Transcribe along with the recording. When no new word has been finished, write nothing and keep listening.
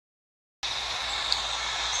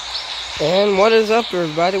And what is up,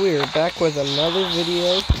 everybody? We are back with another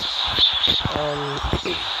video.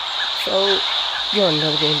 So you're on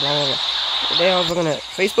another game, blah blah blah. Today I was looking at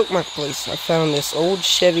Facebook Marketplace. I found this old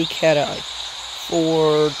Chevy Cat Eye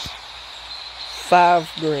for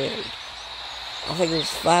 $5,000. I think it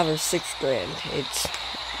was $5 or $6,000. It's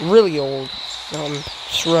really old.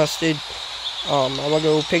 It's rusted. I'm gonna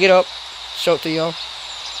go pick it up, show it to y'all.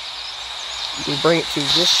 You can bring it to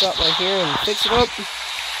this shop right here and fix it up.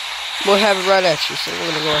 We'll have it right at you. So we're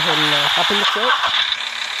gonna go ahead and hop in the truck.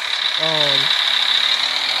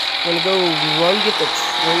 We're gonna go run get the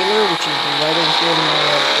trailer, which is right over here in my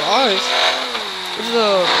garage.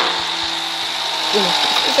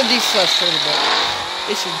 It's a decent size trailer, but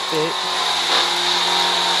it should fit.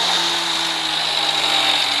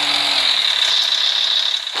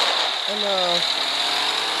 And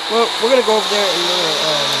well, we're gonna go over there and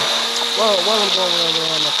while I'm going over there,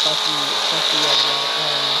 I'm gonna talk to you about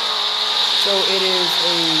it. So it is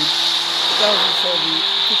a 2007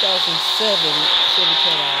 Chevy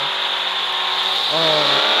Cat Eye.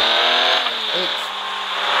 It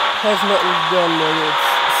has nothing done with it.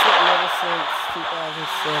 It's sitting ever since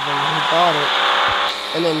 2007. He bought it,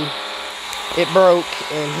 and then it broke,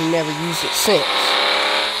 and he never used it since,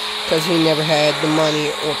 because he never had the money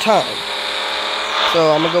or time. So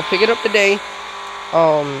I'm gonna go pick it up today,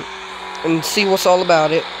 and see what's all about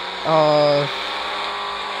it.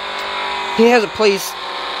 He has a place,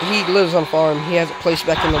 he lives on a farm, he has a place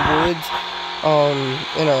back in the woods,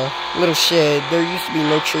 in a little shed. There used to be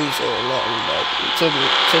no trees there or nothing, but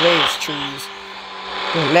today it's trees.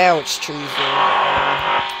 Well, now it's trees there.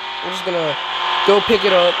 We're just gonna go pick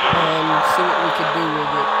it up and see what we can do with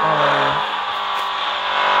it.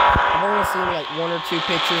 I've only seen like 1 or 2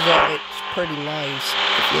 pictures of it. It's pretty nice,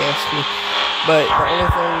 if you ask me. But the only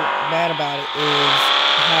thing bad about it is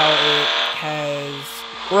how it has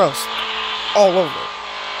rust all over it.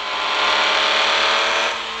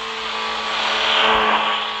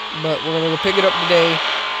 But we're gonna go pick it up today.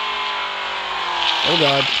 Oh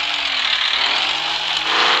God.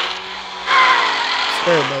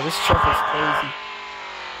 Scary, bro. This truck is crazy.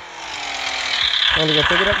 I'm gonna go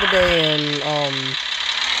pick it up today and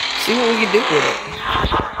see what we can do with it.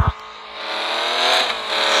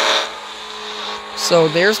 So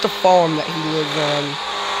there's the farm that he lives on.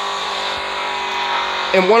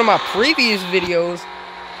 In one of my previous videos,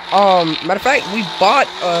 matter of fact, we bought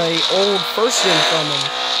a old first gen from him.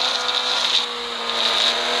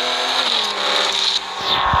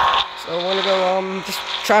 So I want to go just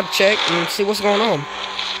try to check and see what's going on,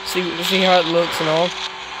 see how it looks and all,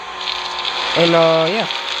 and yeah.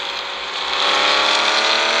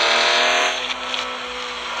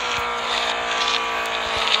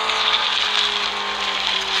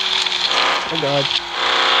 Oh God.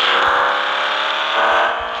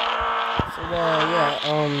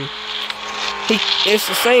 Yeah, it's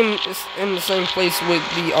the same, it's in the same place with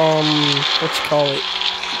the,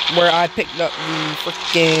 where I picked up the first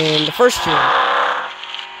gen.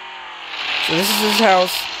 So this is his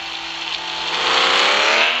house.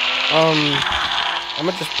 I'm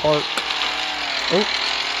gonna just park. Oh.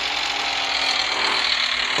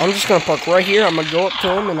 I'm just gonna park right here. I'm gonna go up to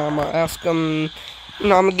him and I'm gonna ask him, I'm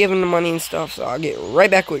gonna give him the money and stuff, so I'll get right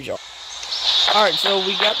back with y'all. Alright, so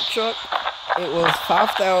we got the truck. It was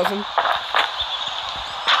 $5,000,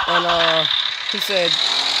 and he said,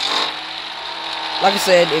 like I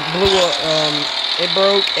said, it blew up, it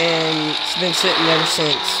broke, and it's been sitting ever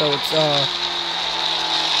since. So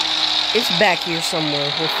it's back here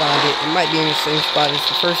somewhere. We'll find it. It might be in the same spot as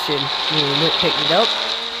the first gen when we went picked it up.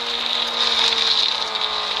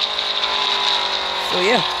 So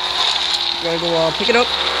yeah, we're gonna go pick it up,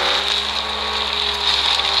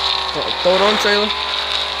 throw it on the trailer.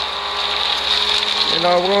 And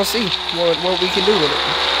we're gonna see what we can do with it.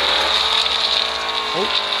 Oh,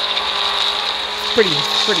 pretty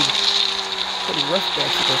rough back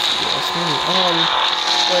here, if you ask me.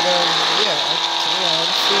 But yeah,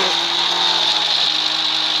 let's see it.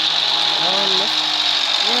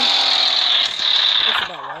 Yeah, that's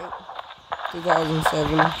about right.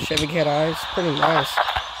 2007 Chevy Cat Eye. It's pretty nice.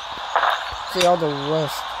 See all the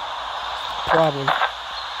rust. Problem.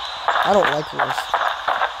 I don't like rust.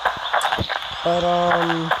 But,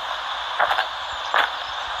 I'm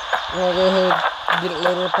gonna go ahead and get it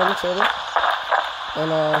loaded up on the trailer,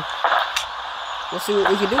 and, we'll see what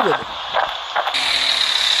we can do with it.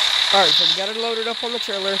 Alright, so we got it loaded up on the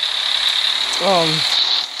trailer. It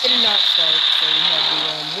did not start, so we had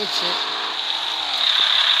the, wood chip.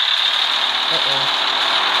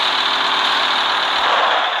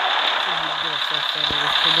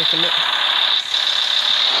 Predicament.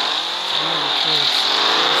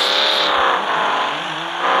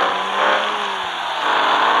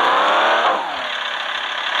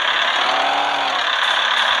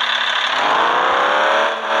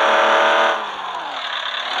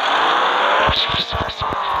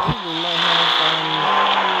 we might have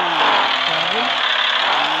problem.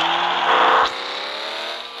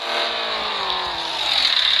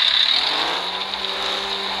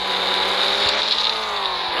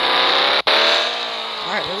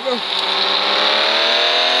 Alright, there we go.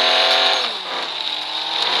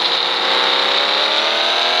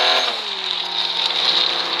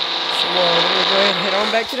 So we're gonna go ahead and head on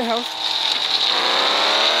back to the house.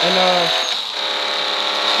 And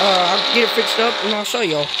I'll get it fixed up and I'll show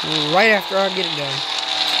y'all right after I get it done.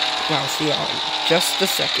 And I'll see y'all in just a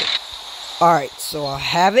second. Alright, so I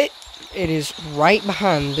have it. It is right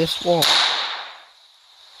behind this wall.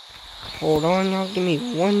 Hold on, y'all. Give me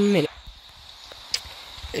 1 minute.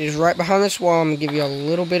 It is right behind this wall. I'm going to give you a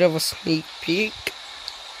little bit of a sneak peek.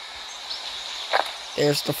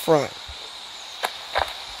 There's the front.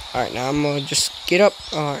 Alright, now I'm going to just get up.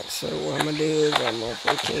 Alright, so what I'm going to do is I'm going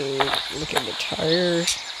to look at the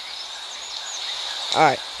tires.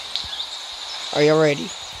 Alright. Are y'all ready?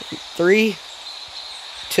 3,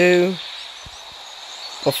 2,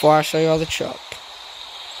 before I show y'all the truck.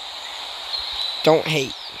 Don't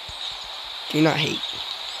hate. Do not hate.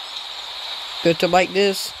 Built it like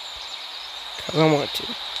this because I want to.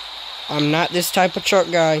 I'm not this type of truck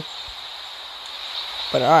guy.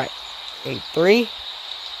 But alright. In 3,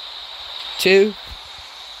 2,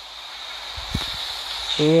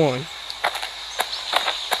 1.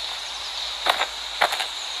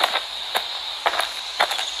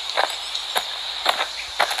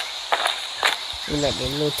 We got the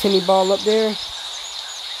little tinny ball up there.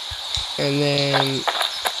 And then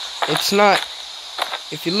it's not,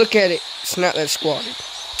 if you look at it, it's not that squatted.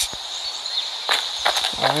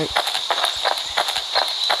 Alright.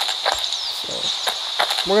 So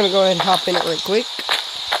we're gonna go ahead and hop in it right quick.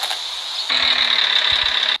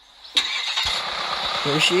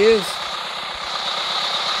 Here she is.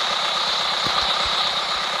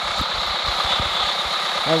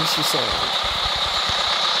 How does she sound?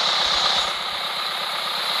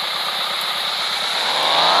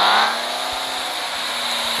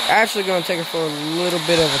 Actually going to take her for a little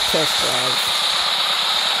bit of a test drive.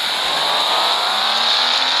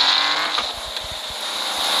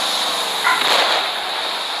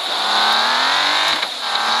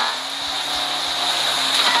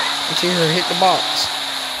 Let's see her hit the box.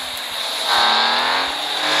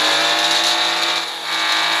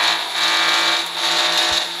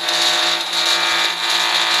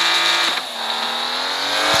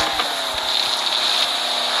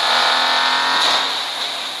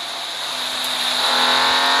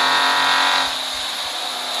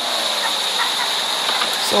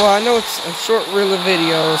 So I know it's a short reel of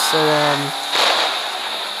video, so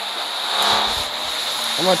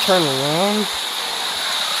I'm gonna turn around.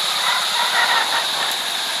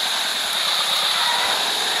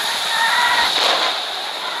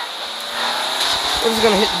 We're just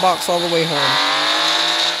gonna hit the box all the way home.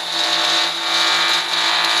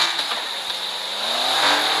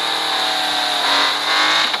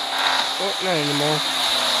 Oh, not anymore.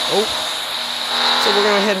 Oh, so we're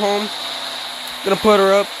gonna head home. Gonna put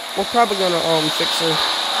her up. We're probably gonna fix her.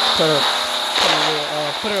 Put a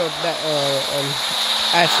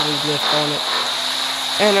Ashley lift on it.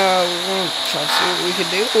 And we're gonna try to see what we can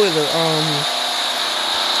do with her.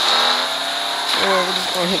 So we're just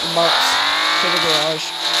gonna hit the box to the garage.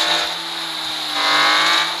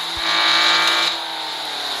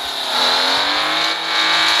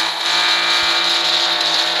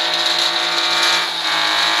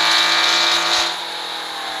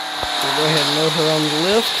 Go ahead and load her on the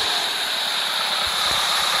lift.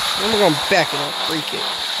 Then we're going to back it up, freak it.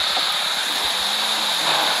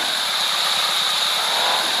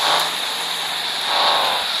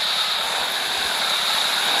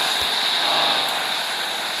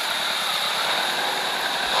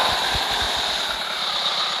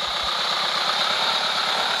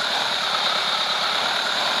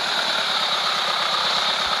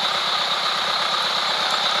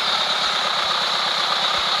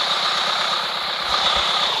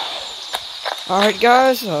 Alright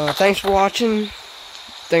guys, thanks for watching.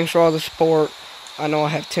 Thanks for all the support. I know I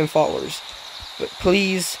have 10 followers. But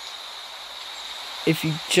please, if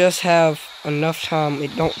you just have enough time,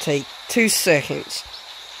 it don't take 2 seconds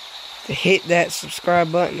to hit that subscribe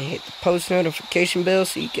button and hit the post notification bell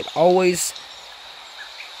so you can always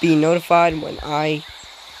be notified when I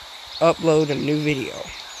upload a new video.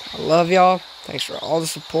 I love y'all. Thanks for all the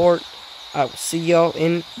support. I will see y'all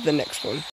in the next one.